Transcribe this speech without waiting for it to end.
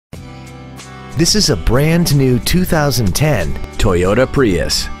This is a brand new 2010 Toyota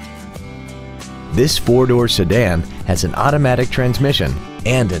Prius. This four-door sedan has an automatic transmission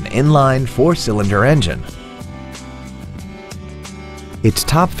and an inline four-cylinder engine. Its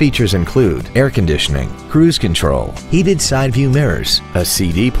top features include air conditioning, cruise control, heated side view mirrors, a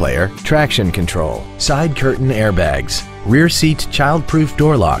CD player, traction control, side curtain airbags, rear seat child-proof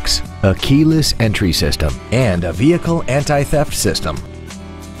door locks, a keyless entry system, and a vehicle anti-theft system.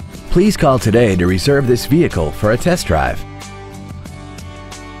 Please call today to reserve this vehicle for a test drive.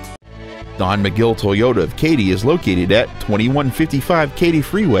 Don McGill Toyota of Katy is located at 2155 Katy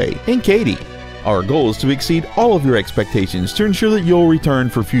Freeway in Katy. Our goal is to exceed all of your expectations to ensure that you'll return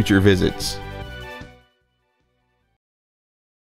for future visits.